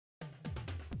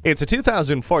It's a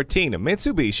 2014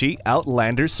 Mitsubishi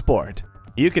Outlander Sport.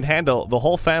 You can handle the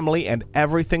whole family and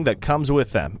everything that comes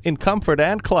with them in comfort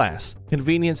and class.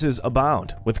 Conveniences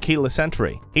abound with keyless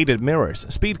entry, heated mirrors,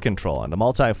 speed control, and a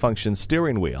multi-function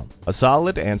steering wheel. A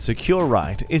solid and secure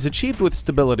ride is achieved with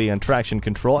stability and traction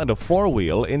control and a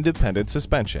four-wheel independent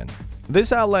suspension.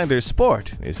 This Outlander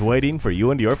Sport is waiting for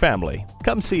you and your family.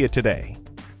 Come see it today.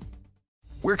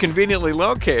 We're conveniently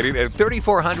located at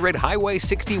 3400 Highway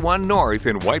 61 North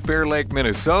in White Bear Lake,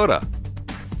 Minnesota.